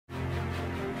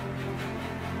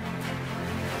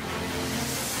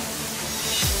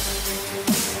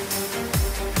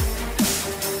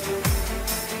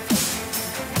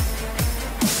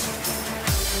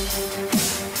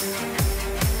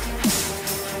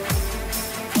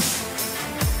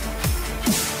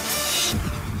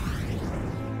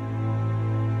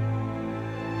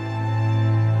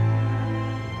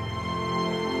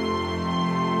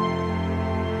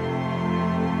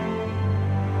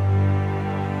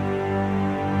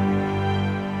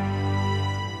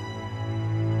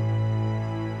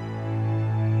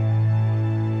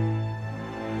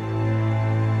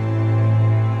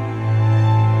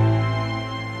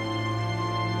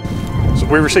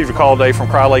We received a call today from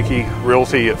Crye Leike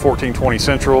Realty at 1420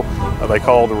 Central. They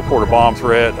called to report a bomb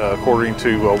threat. According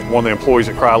to one of the employees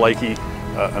at Crye Leike,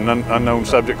 an unknown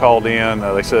subject called in.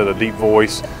 They said a deep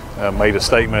voice made a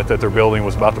statement that their building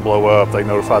was about to blow up. They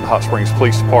notified the Hot Springs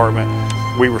Police Department.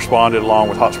 We responded along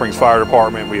with Hot Springs Fire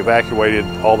Department. We evacuated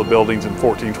all the buildings in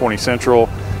 1420 Central,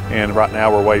 and right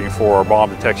now we're waiting for our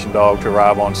bomb detection dog to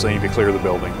arrive on scene to clear the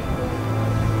building.